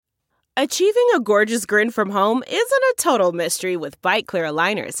Achieving a gorgeous grin from home isn't a total mystery with Byte Clear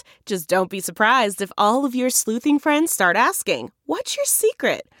aligners. Just don't be surprised if all of your sleuthing friends start asking, "What's your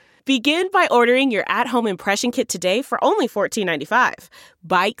secret?" Begin by ordering your at-home impression kit today for only $14.95.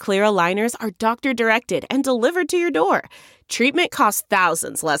 Byte Clear aligners are doctor-directed and delivered to your door. Treatment costs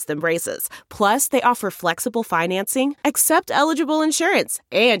thousands less than braces. Plus, they offer flexible financing, accept eligible insurance,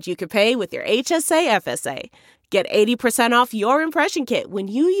 and you can pay with your HSA FSA. Get 80% off your impression kit when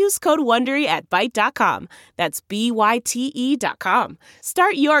you use code WONDERY at Byte.com. That's BYTE.com.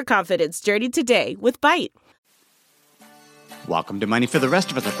 Start your confidence journey today with Byte. Welcome to Money for the Rest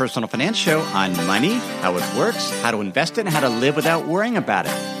of Us, a personal finance show on money, how it works, how to invest it, and how to live without worrying about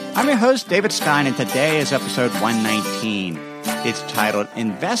it. I'm your host, David Stein, and today is episode 119. It's titled,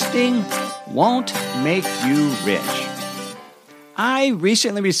 Investing Won't Make You Rich. I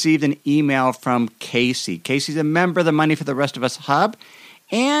recently received an email from Casey. Casey's a member of the Money for the Rest of Us Hub,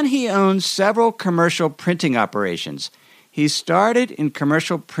 and he owns several commercial printing operations. He started in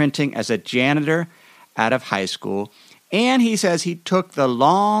commercial printing as a janitor out of high school, and he says he took the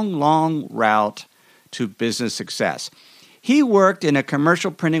long route to business success. He worked in a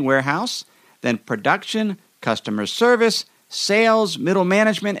commercial printing warehouse, then production, customer service, sales, middle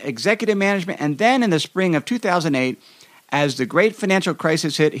management, executive management, and then in the spring of 2008, as the great financial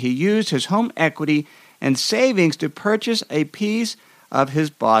crisis hit, he used his home equity and savings to purchase a piece of his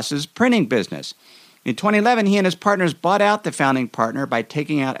boss's printing business. In 2011, he and his partners bought out the founding partner by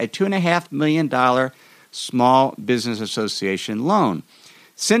taking out a $2.5 million Small Business Association loan.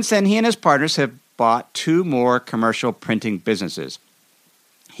 Since then, he and his partners have bought 2 more commercial printing businesses.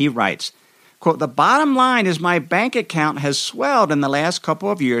 He writes, quote, "The bottom line is my bank account has swelled in the last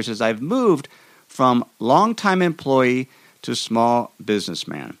couple of years as I've moved from longtime employee to small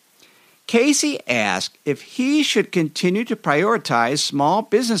businessman." Casey asked if he should continue to prioritize small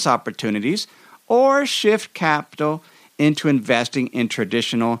business opportunities or shift capital into investing in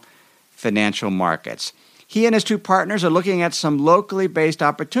traditional financial markets. He and his 2 partners are looking at some locally based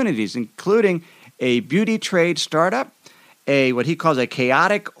opportunities, including a beauty trade startup, what he calls a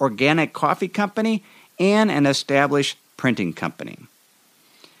chaotic organic coffee company, and an established printing company.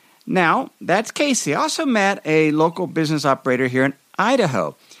 Now, that's Casey. I also met a local business operator here in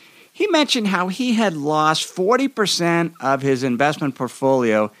Idaho. He mentioned how he had lost 40% of his investment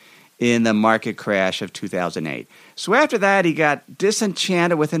portfolio in the market crash of 2008. So after that, he got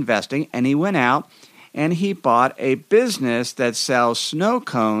disenchanted with investing, and he went out and he bought a business that sells snow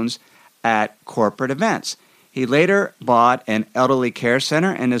cones at corporate events. He later bought an elderly care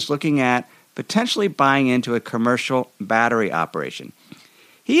center and is looking at potentially buying into a commercial battery operation.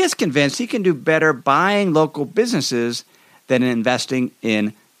 He is convinced he can do better buying local businesses than investing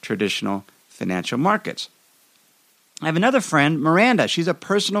in traditional financial markets. I have another friend, Miranda. She's a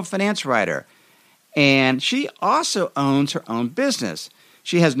personal finance writer, and she also owns her own business.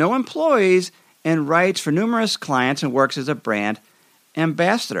 She has no employees and writes for numerous clients and works as a brand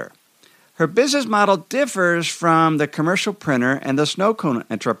ambassador. Her business model differs from the commercial printer and the snow cone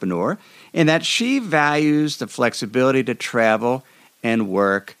entrepreneur in that she values the flexibility to travel and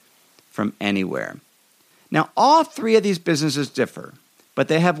work from anywhere. Now, all 3 of these businesses differ, but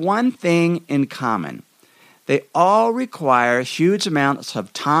they have one thing in common. They all require huge amounts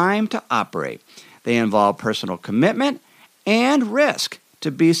of time to operate. They involve personal commitment and risk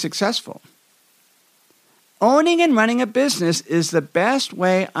to be successful. Owning and running a business is the best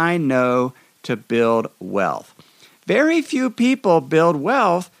way I know to build wealth. Very few people build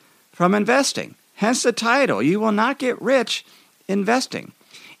wealth from investing. Hence the title, You Will Not Get Rich Investing.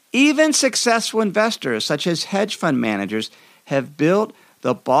 Even successful investors, such as hedge fund managers, have built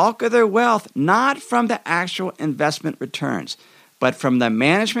the bulk of their wealth not from the actual investment returns, but from the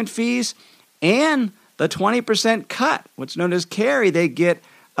management fees and the 20% cut, what's known as carry, they get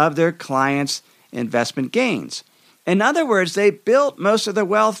of their clients' investment gains. In other words, they built most of their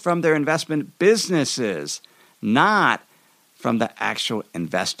wealth from their investment businesses, not from the actual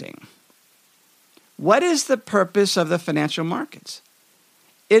investing. What is the purpose of the financial markets?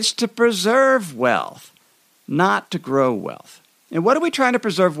 It's to preserve wealth, not to grow wealth. And what are we trying to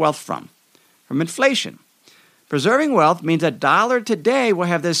preserve wealth from? From inflation. Preserving wealth means $1 today will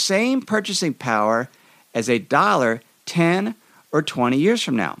have the same purchasing power as $1 10 or 20 years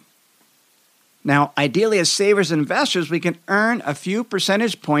from now. Now, ideally, as savers and investors, we can earn a few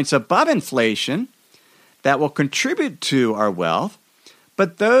percentage points above inflation that will contribute to our wealth,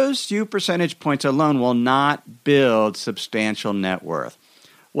 but those few percentage points alone will not build substantial net worth.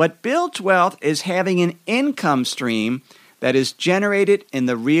 What builds wealth is having an income stream that is generated in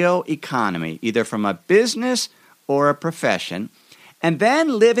the real economy, either from a business or a profession, and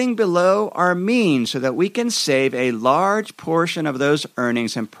then living below our means so that we can save a large portion of those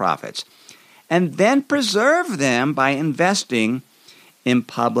earnings and profits, and then preserve them by investing in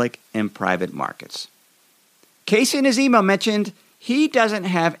public and private markets. Casey in his email mentioned he doesn't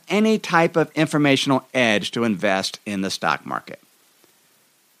have any type of informational edge to invest in the stock market.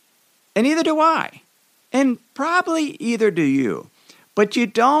 And neither do I. And probably either do you. But you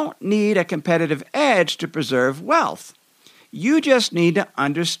don't need a competitive edge to preserve wealth. You just need to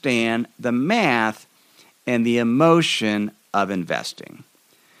understand the math and the emotion of investing.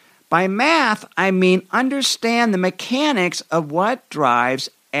 By math, I mean understand the mechanics of what drives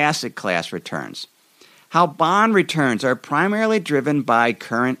asset class returns. How bond returns are primarily driven by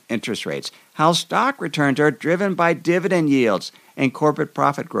current interest rates. How stock returns are driven by dividend yields and corporate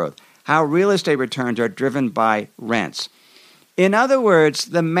profit growth. How real estate returns are driven by rents. In other words,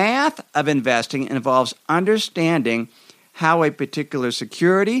 the math of investing involves understanding how a particular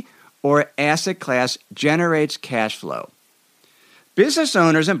security or asset class generates cash flow. Business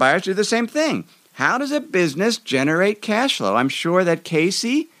owners and buyers do the same thing. How does a business generate cash flow? I'm sure that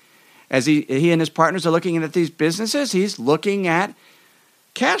Casey, as he and his partners are looking at these businesses, he's looking at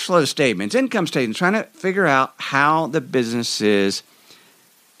cash flow statements, income statements, trying to figure out how the businesses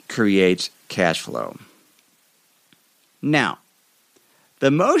creates cash flow. Now,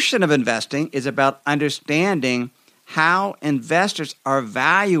 the motion of investing is about understanding how investors are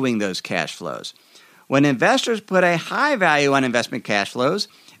valuing those cash flows. When investors put a high value on investment cash flows,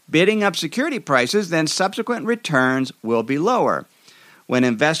 bidding up security prices, then subsequent returns will be lower. When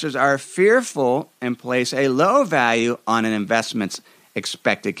investors are fearful and place a low value on an investment's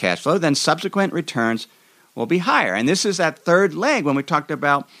expected cash flow, then subsequent returns will be higher. And this is that third leg when we talked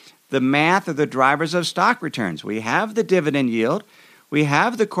about the math of the drivers of stock returns. We have the dividend yield, we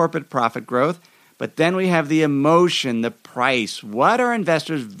have the corporate profit growth, but then we have the emotion, the price. What are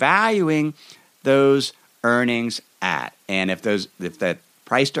investors valuing those earnings at? And if that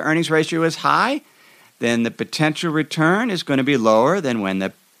price to earnings ratio is high, then the potential return is going to be lower than when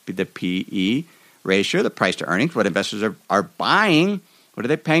the PE ratio, the price to earnings, what investors are buying, what are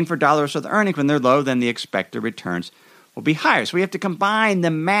they paying for dollars of the earnings? When they're low, then the expected returns will be higher. So we have to combine the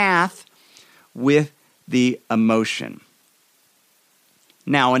math with the emotion.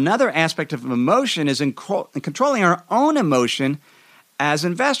 Now, another aspect of emotion is in controlling our own emotion as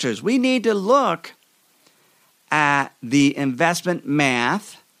investors. We need to look at the investment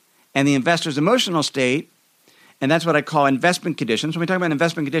math and the investor's emotional state, and that's what I call investment conditions. When we talk about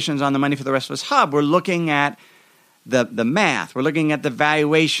investment conditions on the Money for the Rest of Us Hub, we're looking at the math, we're looking at the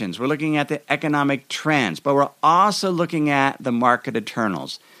valuations, we're looking at the economic trends, but we're also looking at the market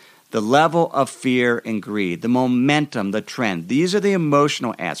internals, the level of fear and greed, the momentum, the trend. These are the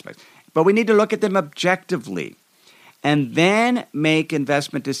emotional aspects. But we need to look at them objectively and then make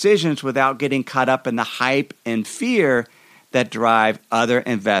investment decisions without getting caught up in the hype and fear that drive other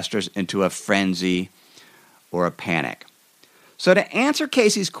investors into a frenzy or a panic. So to answer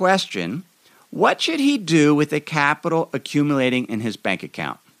Casey's question, what should he do with the capital accumulating in his bank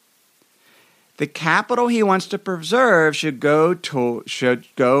account? The capital he wants to preserve should go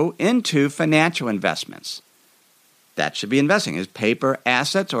into financial investments. That should be investing. His paper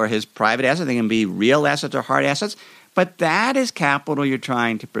assets or his private assets, they can be real assets or hard assets, but that is capital you're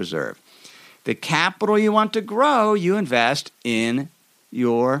trying to preserve. The capital you want to grow, you invest in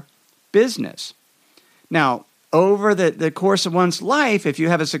your business. Now, over the course of one's life, if you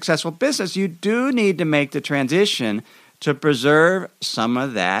have a successful business, you do need to make the transition to preserve some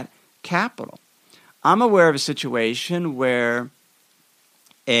of that capital. I'm aware of a situation where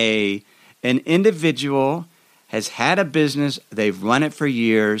an individual has had a business, they've run it for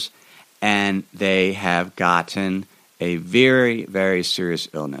years, and they have gotten a very, very serious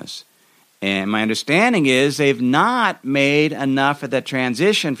illness. And my understanding is they've not made enough of that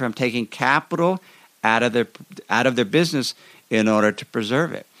transition from taking capital out of their business in order to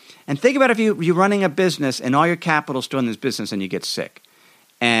preserve it. And think about if you're running a business and all your capital is still in this business and you get sick.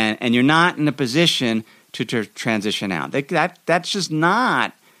 And you're not in a position to transition out. That's just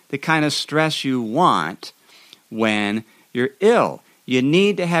not the kind of stress you want when you're ill. You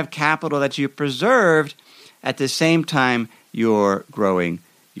need to have capital that you preserved at the same time you're growing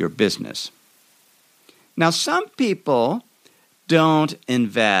your business. Now, some people don't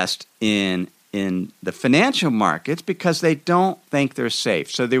invest in the financial markets because they don't think they're safe.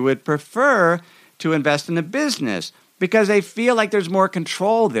 So they would prefer to invest in a business because they feel like there's more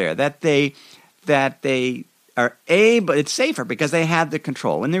control there, that they are able, it's safer because they have the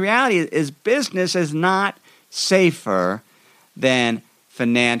control. When the reality is business is not safer than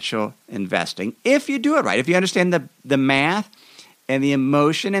financial investing if you do it right, if you understand the math and the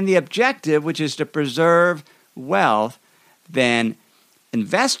emotion and the objective, which is to preserve wealth, then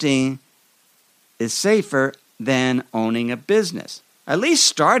investing is safer than owning a business, at least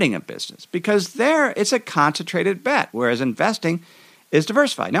starting a business, because there it's a concentrated bet, whereas investing is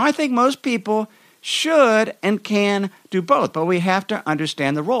diversified. Now, I think most people should and can do both, but we have to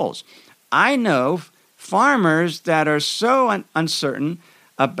understand the roles. I know farmers that are so uncertain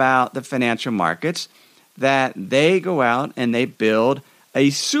about the financial markets that they go out and they build a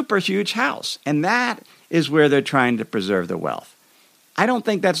super huge house, and that is where they're trying to preserve the wealth. I don't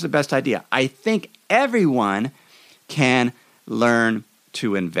think that's the best idea. I think everyone can learn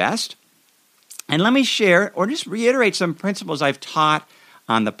to invest. And let me share or just reiterate some principles I've taught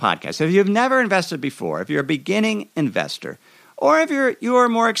on the podcast. So if you've never invested before, if you're a beginning investor, or if you're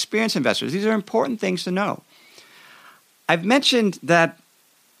more experienced investors, these are important things to know. I've mentioned that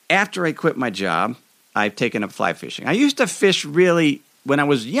after I quit my job, I've taken up fly fishing. I used to fish when I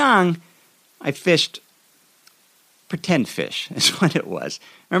was young, I fished pretend fish is what it was.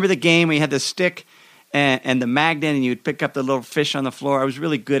 Remember the game where you had the stick and the magnet and you'd pick up the little fish on the floor? I was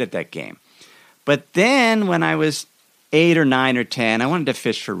really good at that game. But then when I was 8 or 9 or 10, I wanted to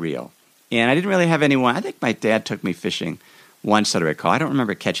fish for real. And I didn't really have anyone. I think my dad took me fishing once that I recall. I don't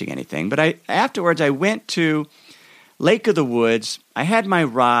remember catching anything. But afterwards, I went to Lake of the Woods. I had my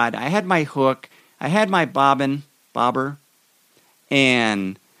rod. I had my hook. I had my bobber.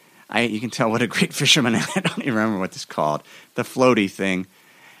 And you can tell what a great fisherman I am. I don't even remember what this is called, the floaty thing.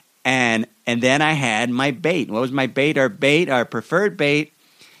 And then I had my bait. What was my bait? Our preferred bait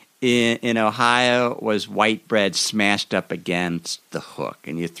in Ohio was white bread smashed up against the hook.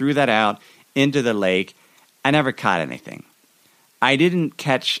 And you threw that out into the lake. I never caught anything. I didn't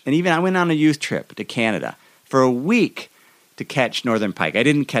catch, and even I went on a youth trip to Canada for a week to catch northern pike. I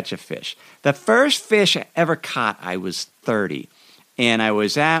didn't catch a fish. The first fish I ever caught, I was 30. And I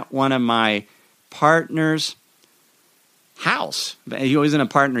was at one of my partner's house. He wasn't a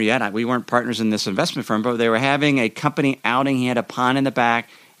partner yet. We weren't partners in this investment firm, but they were having a company outing. He had a pond in the back.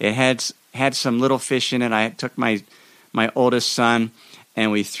 It had some little fish in it. I took my oldest son,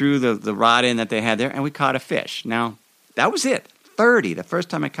 and we threw the rod in that they had there, and we caught a fish. Now, that was it. 30, the first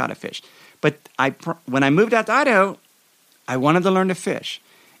time I caught a fish. But when I moved out to Idaho, I wanted to learn to fish,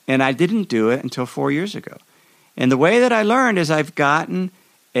 and I didn't do it until 4 years ago. And the way that I learned is I've gotten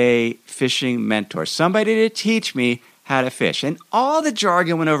a fishing mentor, somebody to teach me how to fish. And all the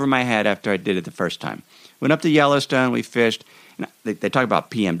jargon went over my head after I did it the first time. Went up to Yellowstone, we fished. And they talk about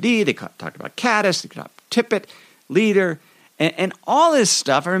PMD, they talk about caddis, they talk about tippet, leader, and all this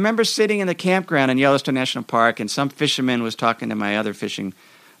stuff. I remember sitting in the campground in Yellowstone National Park, and some fisherman was talking to my other fishing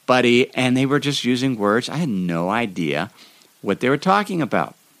buddy, and they were just using words. I had no idea what they were talking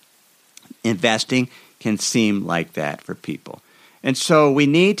about. Investing can seem like that for people. And so we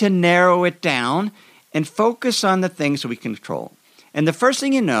need to narrow it down and focus on the things that we control. And the first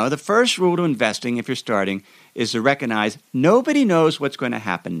thing you know, the first rule to investing if you're starting is to recognize nobody knows what's going to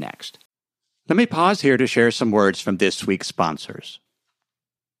happen next. Let me pause here to share some words from this week's sponsors.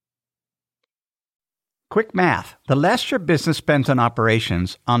 Quick math. The less your business spends on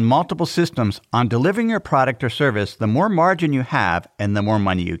operations, on multiple systems, on delivering your product or service, the more margin you have and the more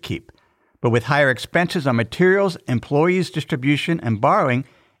money you keep. But with higher expenses on materials, employees, distribution, and borrowing,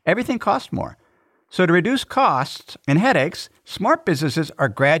 everything costs more. So to reduce costs and headaches, smart businesses are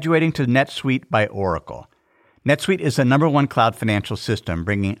graduating to NetSuite by Oracle. NetSuite is the #1 cloud financial system,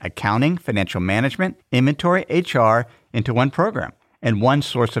 bringing accounting, financial management, inventory, HR into one program and one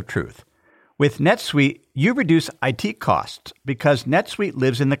source of truth. With NetSuite, you reduce IT costs because NetSuite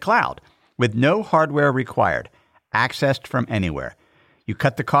lives in the cloud with no hardware required, accessed from anywhere. You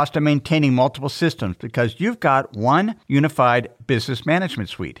cut the cost of maintaining multiple systems because you've got one unified business management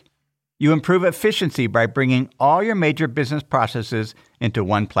suite. You improve efficiency by bringing all your major business processes into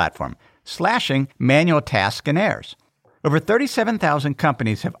one platform, slashing manual tasks and errors. Over 37,000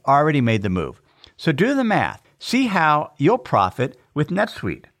 companies have already made the move. So do the math. See how you'll profit with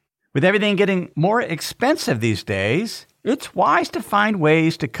NetSuite. With everything getting more expensive these days, it's wise to find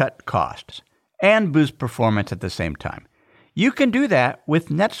ways to cut costs and boost performance at the same time. You can do that with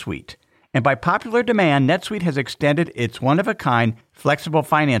NetSuite. And by popular demand, NetSuite has extended its one-of-a-kind flexible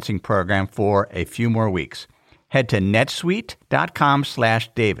financing program for a few more weeks. Head to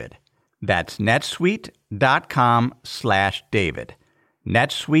netsuite.com/David. That's netsuite.com/David.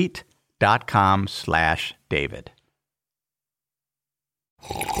 netsuite.com/David.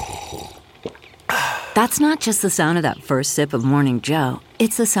 That's not just the sound of that first sip of Morning Joe.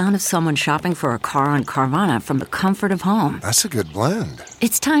 It's the sound of someone shopping for a car on Carvana from the comfort of home. That's a good blend.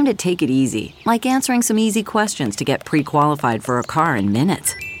 It's time to take it easy, like answering some easy questions to get pre-qualified for a car in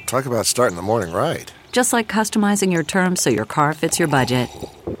minutes. Talk about starting the morning right. Just like customizing your terms so your car fits your budget.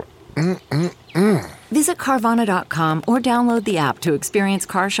 Visit Carvana.com or download the app to experience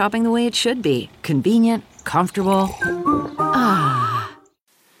car shopping the way it should be. Convenient, comfortable.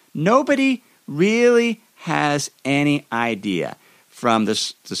 Nobody really has any idea, from the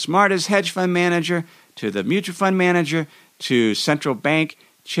smartest hedge fund manager to the mutual fund manager to central bank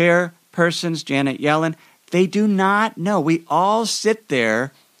chairpersons, Janet Yellen. They do not know. We all sit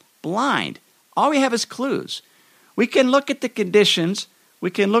there blind. All we have is clues. We can look at the conditions, we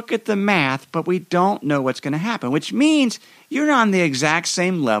can look at the math, but we don't know what's going to happen, which means you're on the exact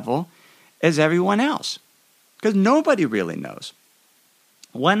same level as everyone else, because nobody really knows.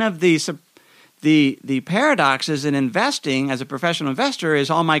 One of the paradoxes in investing as a professional investor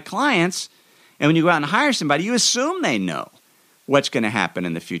is all my clients, and when you go out and hire somebody, you assume they know what's going to happen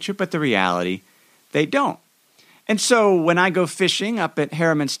in the future, but the reality, they don't. And so when I go fishing up at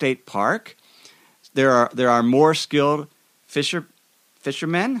Harriman State Park, there are more skilled fisher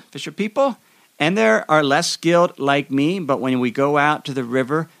people, and there are less skilled like me, but when we go out to the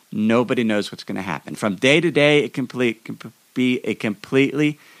river, nobody knows what's going to happen. From day to day, it can be a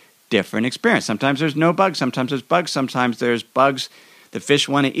completely different experience. Sometimes there's no bugs, sometimes there's bugs, sometimes there's bugs. The fish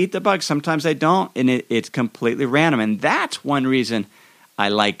want to eat the bugs, sometimes they don't, and it's completely random. And that's one reason I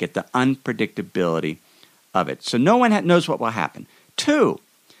like it, the unpredictability of it. So no one knows what will happen. 2,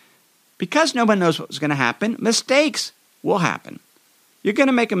 because no one knows what's going to happen, mistakes will happen. You're going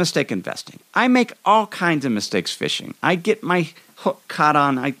to make a mistake investing. I make all kinds of mistakes fishing. I get my hook caught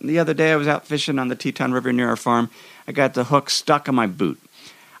on. The other day I was out fishing on the Teton River near our farm. I got the hook stuck on my boot.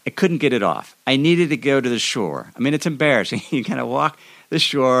 I couldn't get it off. I needed to go to the shore. I mean, it's embarrassing. You kind of walk the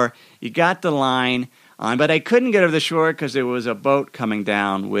shore. You got the line on, but I couldn't get over the shore because there was a boat coming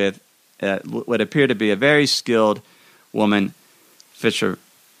down with what appeared to be a very skilled woman fisher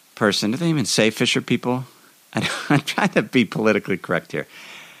person. Do they even say fisher people? I'm trying to be politically correct here.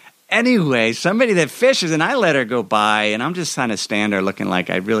 Anyway, somebody that fishes, and I let her go by, and I'm just kind of stand there looking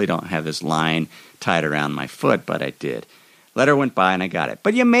like I really don't have this line tied around my foot, but I did. Let her went by, and I got it.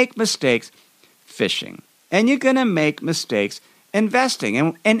 But you make mistakes fishing, and you're going to make mistakes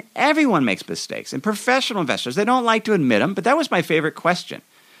investing, and everyone makes mistakes. And professional investors, they don't like to admit them, but that was my favorite question.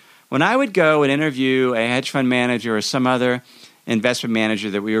 When I would go and interview a hedge fund manager or some other investment manager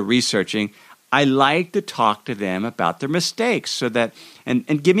that we were researching, I like to talk to them about their mistakes so that,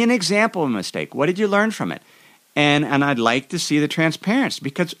 and give me an example of a mistake. What did you learn from it? And I'd like to see the transparency,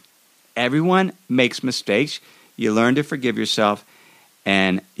 because everyone makes mistakes. You learn to forgive yourself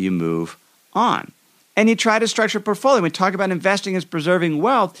and you move on. And you try to structure a portfolio. When we talk about investing as preserving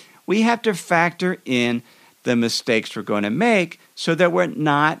wealth, we have to factor in the mistakes we're going to make so that we're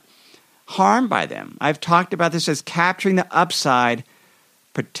not harmed by them. I've talked about this as capturing the upside,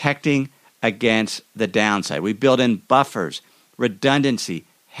 protecting against the downside. We build in buffers, redundancy,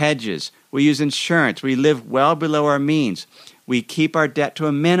 hedges. We use insurance. We live well below our means. We keep our debt to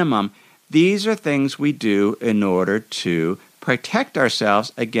a minimum. These are things we do in order to protect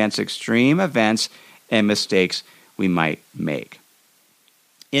ourselves against extreme events and mistakes we might make.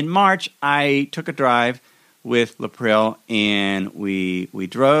 In March, I took a drive with Lapril, and we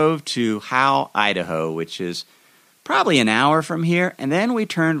drove to Howe, Idaho, which is probably an hour from here, and then we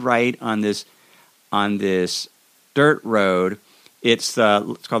turned right on this dirt road. It's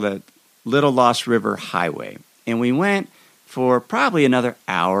called the Little Lost River Highway, and we went for probably another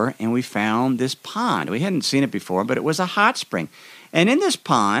hour, and we found this pond. We hadn't seen it before, but it was a hot spring. And in this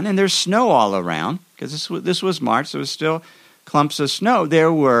pond, and there's snow all around, because this was March, so there was still clumps of snow,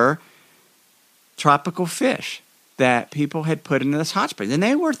 there were tropical fish that people had put into this hot spring, and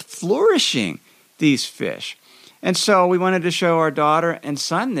they were flourishing, these fish. And so we wanted to show our daughter and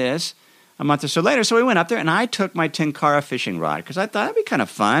son this a month or so later. So we went up there, and I took my Tenkara fishing rod because I thought it'd be kind of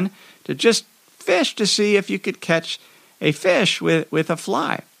fun to just fish to see if you could catch a fish with a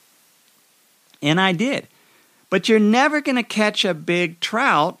fly. And I did. But you're never going to catch a big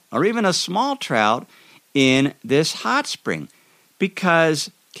trout or even a small trout in this hot spring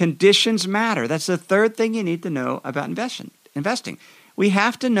because conditions matter. That's the third thing you need to know about investing. We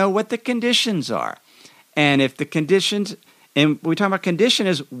have to know what the conditions are. And if the conditions, and we talk about condition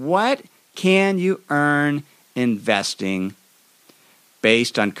is what can you earn investing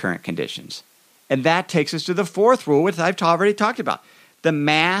based on current conditions? And that takes us to the fourth rule, which I've already talked about, the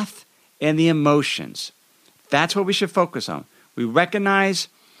math and the emotions. That's what we should focus on. We recognize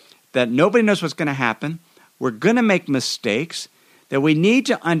that nobody knows what's going to happen. We're going to make mistakes, that we need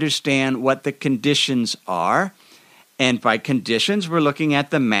to understand what the conditions are. And by conditions, we're looking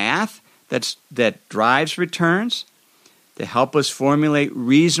at the math that drives returns to help us formulate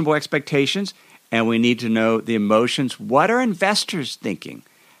reasonable expectations. And we need to know the emotions. What are investors thinking?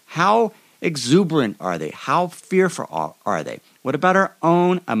 How exuberant are they? How fearful are they? What about our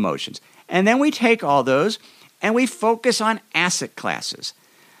own emotions? And then we take all those and we focus on asset classes.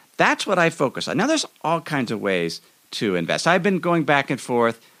 That's what I focus on. Now, there's all kinds of ways to invest. I've been going back and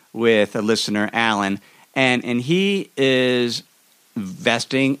forth with a listener, Alan, and he is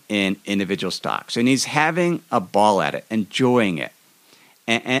investing in individual stocks. And he's having a ball at it, enjoying it,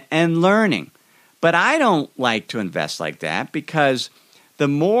 and learning. But I don't like to invest like that because the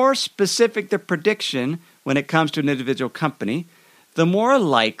more specific the prediction when it comes to an individual company, the more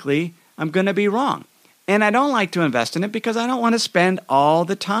likely I'm going to be wrong. And I don't like to invest in it because I don't want to spend all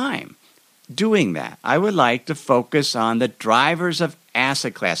the time doing that. I would like to focus on the drivers of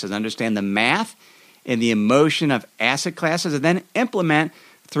asset classes, understand the math and the emotion of asset classes, and then implement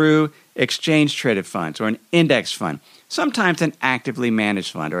through exchange-traded funds or an index fund, sometimes an actively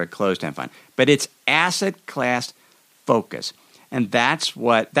managed fund or a closed-end fund. But it's asset class focus. And that's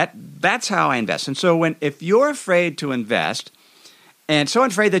how I invest. And so if you're afraid to invest, and so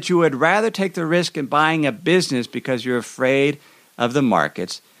afraid that you would rather take the risk in buying a business because you're afraid of the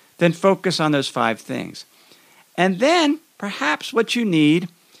markets, then focus on those 5 things. And then perhaps what you need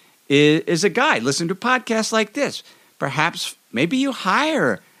is a guide. Listen to podcasts like this. Perhaps maybe you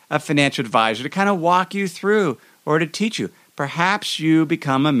hire a financial advisor to kind of walk you through or to teach you. Perhaps you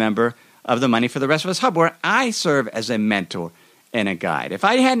become a member of the Money for the Rest of Us Hub, where I serve as a mentor and a guide. If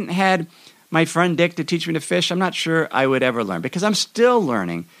I hadn't had my friend Dick to teach me to fish, I'm not sure I would ever learn because I'm still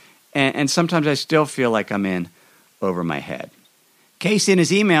learning, and sometimes I still feel like I'm in over my head. Casey in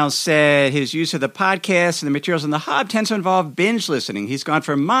his emails said his use of the podcast and the materials in the Hub tends to involve binge listening. He's gone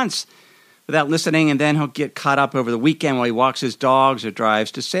for months without listening, and then he'll get caught up over the weekend while he walks his dogs or drives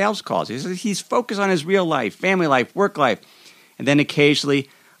to sales calls. He says he's focused on his real life, family life, work life, and then occasionally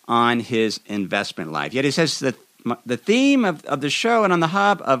on his investment life. Yet he says that the theme of the show and on the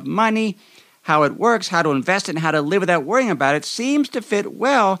Hub of money, how it works, how to invest it, and how to live without worrying about it seems to fit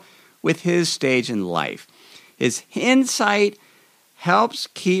well with his stage in life. His insight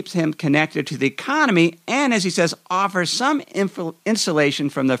keeps him connected to the economy and, as he says, offers some insulation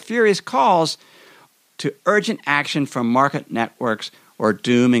from the furious calls to urgent action from market networks or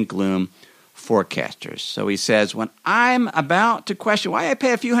doom and gloom forecasters. So he says, when I'm about to question why I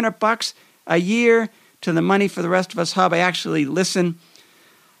pay a few $100 a year to the Money for the Rest of Us Hub, I actually listen,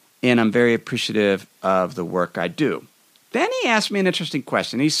 and I'm very appreciative of the work I do. Then he asked me an interesting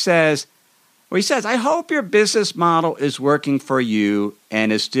question. He says, I hope your business model is working for you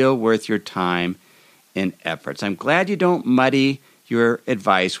and is still worth your time and efforts. I'm glad you don't muddy your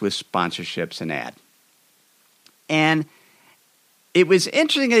advice with sponsorships and ad. And it was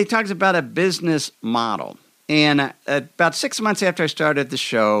interesting that he talks about a business model. And about 6 months after I started the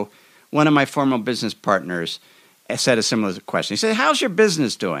show, one of my former business partners said a similar question. He said, how's your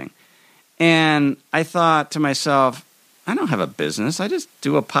business doing? And I thought to myself, I don't have a business. I just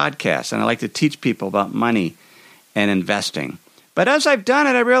do a podcast, and I like to teach people about money and investing. But as I've done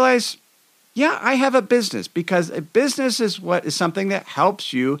it, I realize, yeah, I have a business, because a business is something that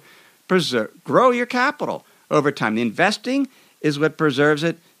helps you grow your capital over time. The investing is what preserves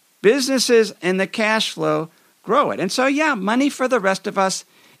it. Businesses and the cash flow grow it. And so, yeah, Money for the Rest of Us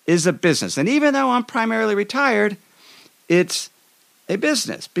is a business. And even though I'm primarily retired, it's a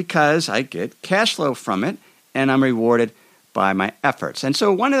business because I get cash flow from it, and I'm rewarded by my efforts. And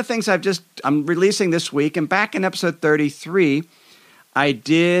so one of the things I'm releasing this week, and back in episode 33, I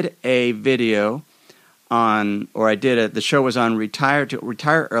did a video the show was on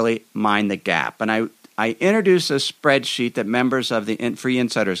Retire Early, Mind the Gap. And I introduced a spreadsheet that members of the Free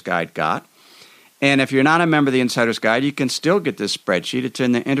Insider's Guide got. And if you're not a member of the Insider's Guide, you can still get this spreadsheet. It's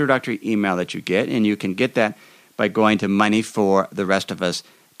in the introductory email that you get, and you can get that by going to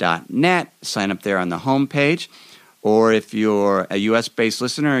moneyfortherestofus.net. Sign up there on the homepage. Or if you're a U.S.-based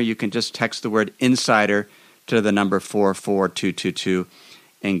listener, you can just text the word insider to the number 44222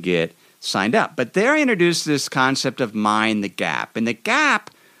 and get signed up. But there I introduced this concept of Mind the Gap. And the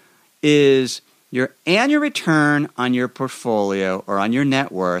gap is your annual return on your portfolio or on your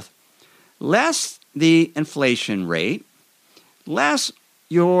net worth, less the inflation rate, less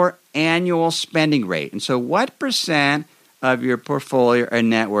your annual spending rate. And so what percent of your portfolio or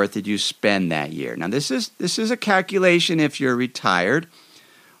net worth did you spend that year? Now, this is a calculation if you're retired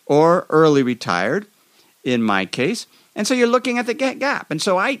or early retired, in my case. And so you're looking at the gap. And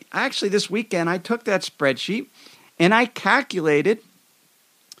so I actually this weekend, I took that spreadsheet and I calculated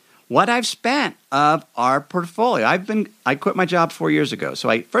what I've spent of our portfolio. I quit my job 4 years ago.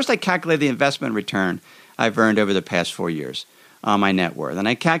 So first I calculated the investment return I've earned over the past 4 years on my net worth. And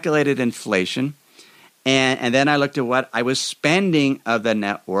I calculated inflation. And then I looked at what I was spending of the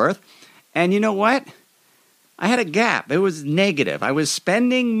net worth. And you know what? I had a gap. It was negative. I was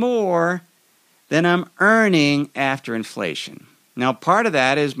spending more than I'm earning after inflation. Now, part of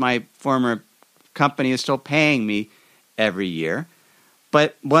that is my former company is still paying me every year.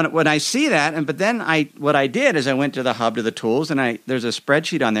 But when I see that, what I did is I went to the hub, to the tools, and there's a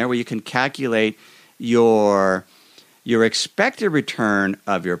spreadsheet on there where you can calculate your expected return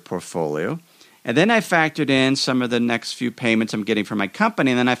of your portfolio. And then I factored in some of the next few payments I'm getting from my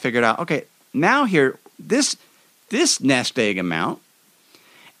company, and then I figured out, okay, now here, this nest egg amount,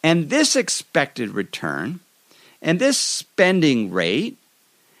 and this expected return, and this spending rate,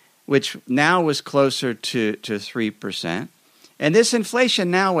 which now was closer to 3%, and this inflation,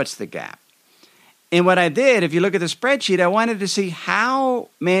 now what's the gap? And what I did, if you look at the spreadsheet, I wanted to see how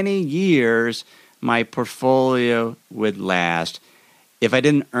many years my portfolio would last if I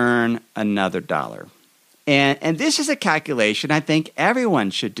didn't earn another dollar. And this is a calculation I think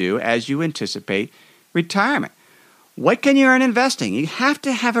everyone should do as you anticipate retirement. What can you earn investing? You have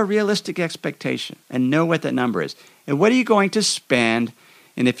to have a realistic expectation and know what that number is. And what are you going to spend?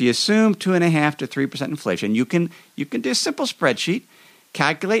 And if you assume 2.5% to 3% inflation, you can do a simple spreadsheet,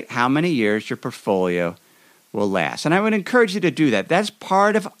 calculate how many years your portfolio will last. And I would encourage you to do that. That's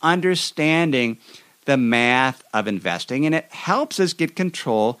part of understanding the math of investing, and it helps us get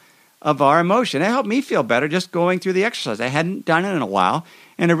control of our emotion. It helped me feel better just going through the exercise. I hadn't done it in a while,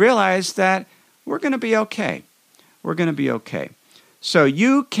 and I realized that we're going to be okay. We're going to be okay. So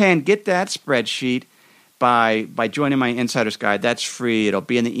you can get that spreadsheet by joining my Insider's Guide. That's free. It'll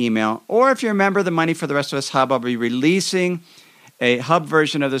be in the email. Or if you're a member of the Money for the Rest of Us Hub, I'll be releasing a hub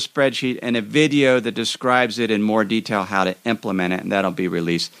version of the spreadsheet and a video that describes it in more detail how to implement it, and that'll be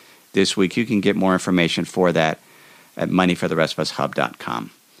released this week. You can get more information for that at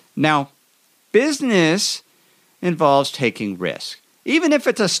moneyfortherestofus.hub.com. Now, business involves taking risk, even if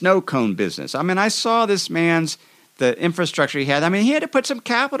it's a snow cone business. I mean, I saw this man's, the infrastructure he had. I mean, he had to put some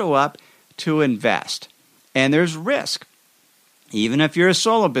capital up to invest, and there's risk, even if you're a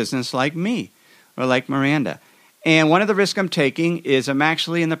solo business like me or like Miranda. And one of the risks I'm taking is I'm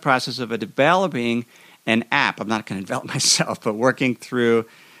actually in the process of developing an app. I'm not going to develop myself, but working through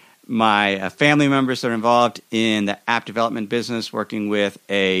my family members that are involved in the app development business, working with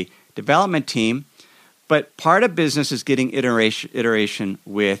a development team. But part of business is getting iteration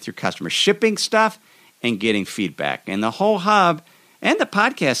with your customers, shipping stuff and getting feedback. And the whole hub and the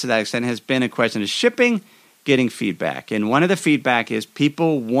podcast to that extent has been a question of shipping, getting feedback. And one of the feedback is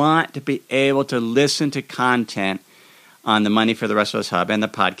people want to be able to listen to content on the Money for the Rest of Us Hub and the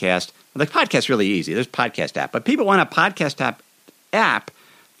podcast. Well, the podcast's really easy. There's a podcast app. But people want a podcast app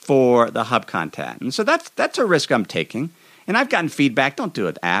for the hub content. And so that's a risk I'm taking. And I've gotten feedback. Don't do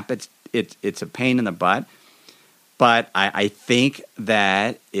an app. It's a pain in the butt. But I think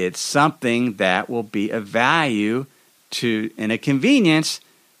that it's something that will be of value and a convenience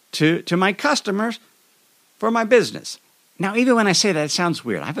to my customers for my business. Now, even when I say that, it sounds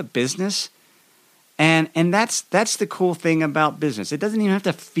weird. I have a business, and that's the cool thing about business. It doesn't even have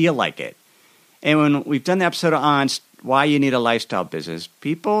to feel like it. And when we've done the episode on why you need a lifestyle business,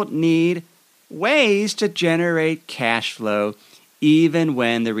 people need ways to generate cash flow even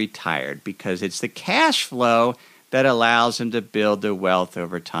when they're retired, because it's the cash flow that allows them to build their wealth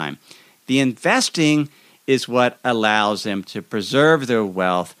over time. The investing is what allows them to preserve their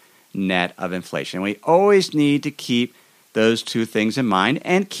wealth net of inflation. We always need to keep those two things in mind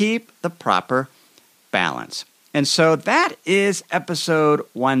and keep the proper balance. And so that is episode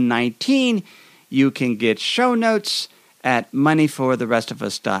 119. You can get show notes at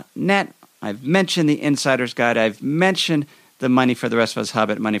moneyfortherestofus.net. I've mentioned the Insider's Guide. I've mentioned the Money for the Rest of Us Hub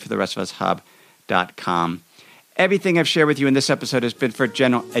at moneyfortherestofus.hub.com. Everything I've shared with you in this episode has been for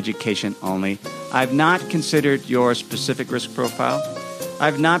general education only. I've not considered your specific risk profile.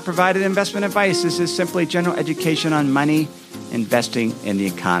 I've not provided investment advice. This is simply general education on money, investing, and the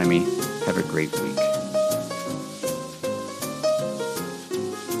economy. Have a great week.